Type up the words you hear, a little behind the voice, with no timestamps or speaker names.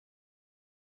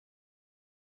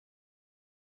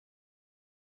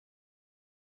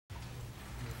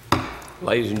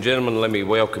Ladies and gentlemen, let me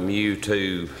welcome you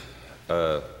to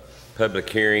a public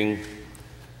hearing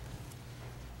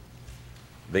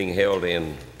being held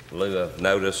in lieu of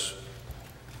notice,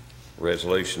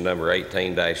 resolution number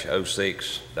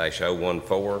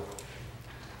 18-06-014.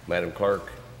 Madam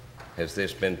Clerk, has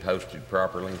this been posted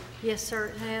properly? Yes,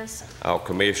 sir, it has. All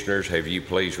commissioners, have you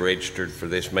please registered for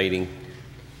this meeting?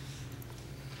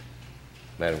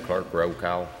 Madam Clerk, roll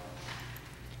call.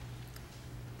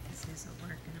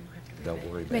 Don't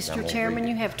worry about it. Mr. Chairman,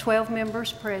 you have 12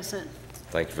 members present.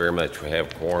 Thank you very much. We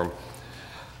have quorum.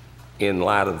 In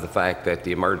light of the fact that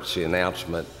the emergency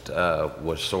announcement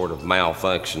was sort of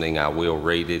malfunctioning, I will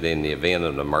read it. In the event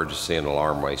of an emergency and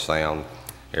alarm may sound,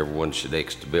 everyone should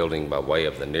exit the building by way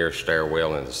of the nearest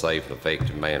stairwell in a safe and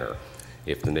effective manner.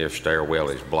 If the nearest stairwell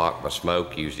is blocked by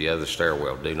smoke, use the other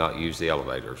stairwell. Do not use the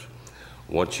elevators.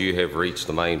 Once you have reached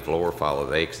the main floor, follow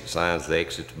the exit signs to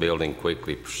exit the building.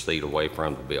 Quickly proceed away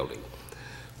from the building.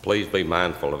 Please be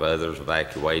mindful of others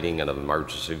evacuating and of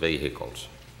emergency vehicles.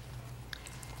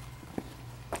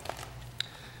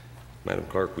 Madam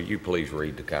Clerk, will you please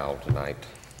read the call tonight?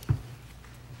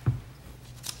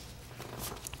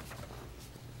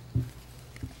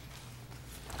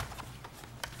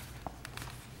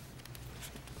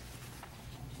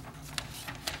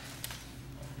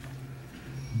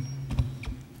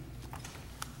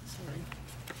 Sorry.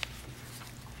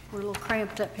 We're a little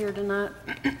cramped up here tonight.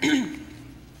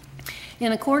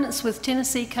 In accordance with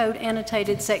Tennessee Code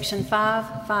Annotated Section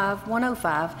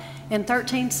 55105 and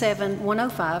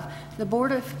 137105, the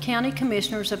Board of County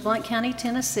Commissioners of Blount County,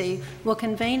 Tennessee will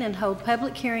convene and hold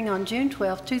public hearing on June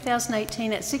 12,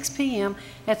 2018 at 6 p.m.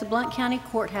 at the Blount County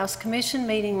Courthouse Commission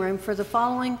Meeting Room for the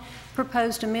following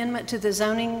proposed amendment to the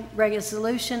zoning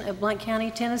resolution of Blount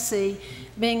County, Tennessee,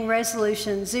 being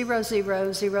Resolution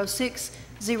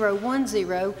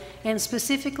 0006010, and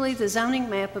specifically the zoning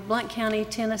map of Blount County,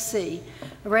 Tennessee.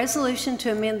 A resolution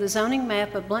to amend the zoning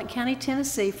map of Blount County,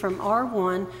 Tennessee from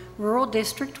R1, Rural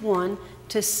District 1,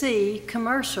 to C,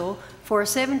 Commercial, for a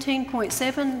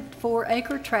 17.74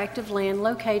 acre tract of land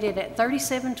located at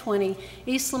 3720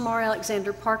 East Lamar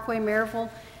Alexander Parkway,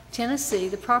 Maryville, Tennessee.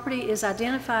 The property is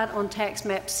identified on tax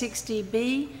map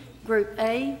 60B, Group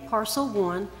A, Parcel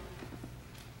 1,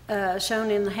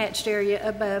 shown in the hatched area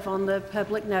above on the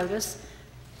public notice.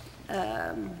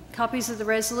 Copies of the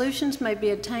resolutions may be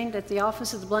obtained at the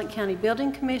office of the Blount County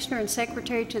Building Commissioner and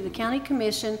Secretary to the County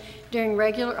Commission during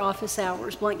regular office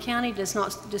hours. Blount County does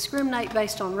not discriminate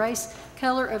based on race,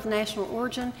 color of national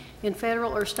origin in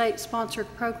federal or state-sponsored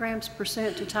programs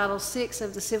pursuant to Title VI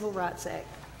of the Civil Rights Act.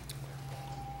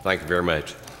 Thank you very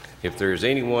much. If there is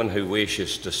anyone who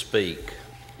wishes to speak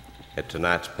at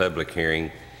tonight's public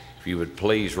hearing, if you would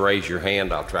please raise your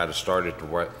hand. I'll try to start at the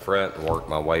front and work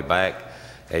my way back.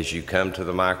 As you come to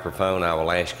the microphone, I will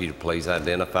ask you to please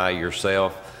identify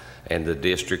yourself and the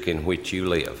district in which you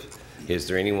live. Is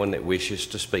there anyone that wishes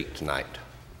to speak tonight?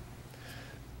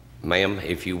 Ma'am,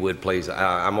 if you would please,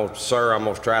 Sir, I'm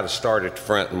gonna try to start at the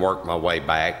front and work my way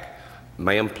back.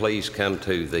 Ma'am, please come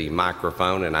to the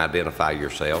microphone and identify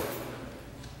yourself.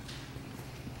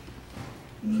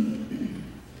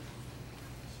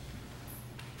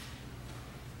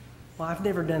 Well, I've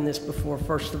never done this before,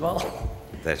 first of all.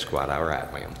 That's quite all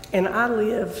right, ma'am. And I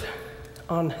live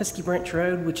on Husky Branch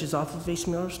Road, which is off of East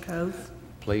Millers Cove.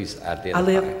 Please identify.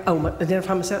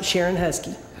 Identify myself, Sharon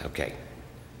Husky. Okay.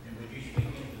 And would you speak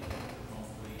into the microphone,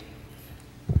 please?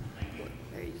 Thank you.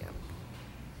 There you go.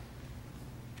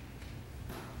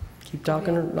 Keep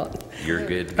talking or not? You're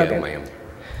good to go, Okay. ma'am.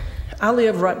 I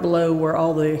live right below where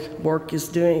all the work is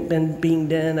being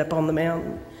done up on the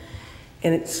mountain.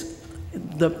 And it's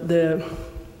the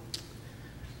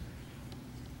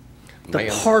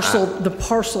parcel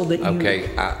that you...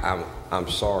 Okay, I'm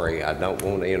sorry, I don't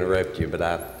want to interrupt you, but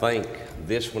I think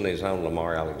this one is on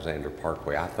Lamar Alexander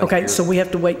Parkway. Okay, so we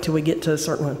have to wait till we get to a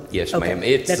certain one? Yes, okay. ma'am.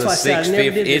 It's That's the why I said I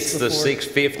never did this it's the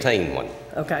 615 one.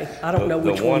 Okay, I don't know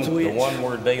which one's which. The one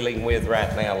we're dealing with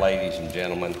right now, ladies and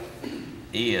gentlemen,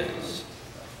 is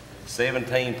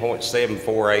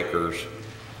 17.74 acres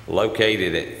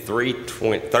located at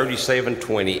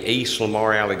 3720 East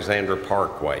Lamar Alexander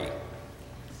Parkway.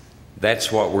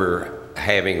 That's what we're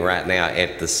having right now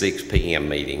at the 6 p.m.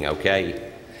 meeting,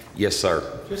 okay? Yes, sir.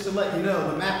 Just to let you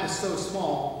know, the map is so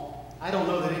small, I don't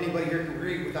know that anybody here can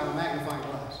read without a magnifying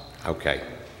glass. Okay.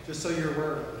 Just so you're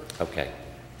aware of it. Okay.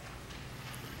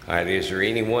 All right, is there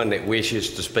anyone that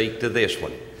wishes to speak to this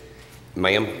one?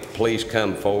 Ma'am, please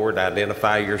come forward,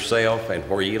 identify yourself and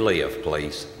where you live,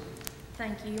 please.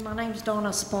 Thank you. My name is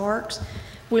Donna Sparks.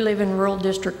 We live in Rural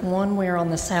District 1. We're on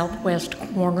the southwest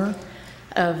corner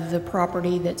of the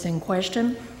property that's in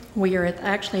question. We are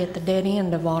actually at the dead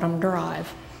end of Autumn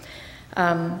Drive.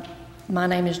 My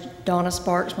name is Donna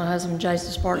Sparks, my husband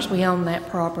Jason Sparks. We own that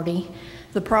property.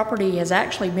 The property has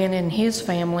actually been in his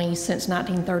family since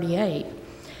 1938.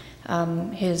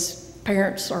 His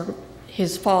parents, or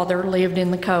his father, lived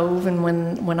in the Cove, and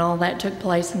when all that took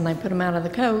place and they put him out of the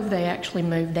Cove, they actually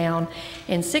moved down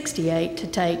in '68 to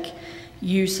take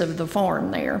use of the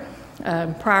farm there.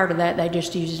 Prior to that, they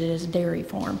just used it as a dairy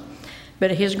farm.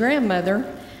 But his grandmother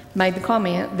made the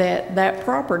comment that that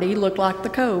property looked like the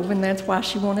Cove, and that's why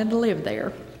she wanted to live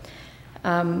there.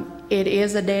 It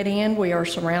is a dead end. We are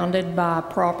surrounded by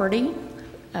property.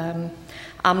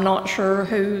 I'm not sure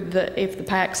if the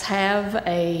PACs have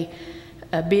a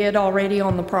bid already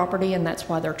on the property, and that's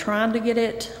why they're trying to get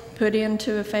it put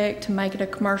into effect to make it a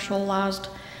commercialized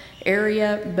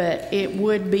area, but it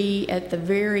would be at the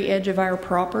very edge of our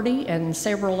property and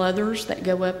several others that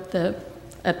go up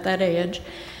that edge.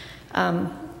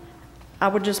 I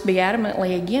would just be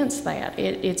adamantly against that.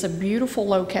 It's a beautiful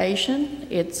location.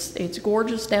 It's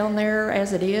gorgeous down there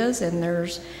as it is, and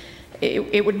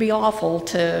it would be awful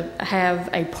to have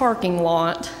a parking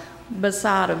lot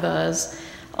beside of us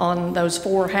on those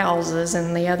 4 houses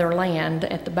and the other land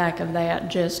at the back of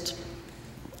that,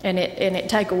 and it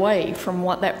take away from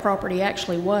what that property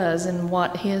actually was and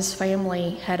what his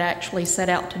family had actually set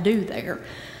out to do there.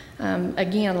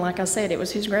 Again, like I said, it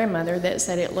was his grandmother that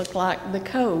said it looked like the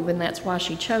Cove, and that's why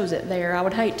she chose it there. I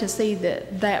would hate to see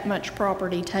that much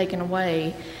property taken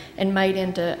away and made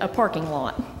into a parking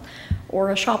lot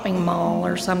or a shopping mall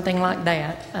or something like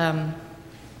that.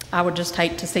 I would just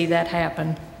hate to see that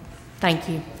happen. Thank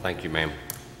you. Thank you, ma'am.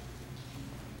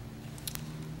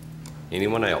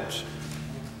 Anyone else?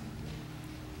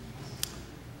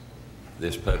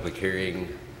 This public hearing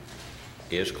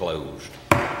is closed.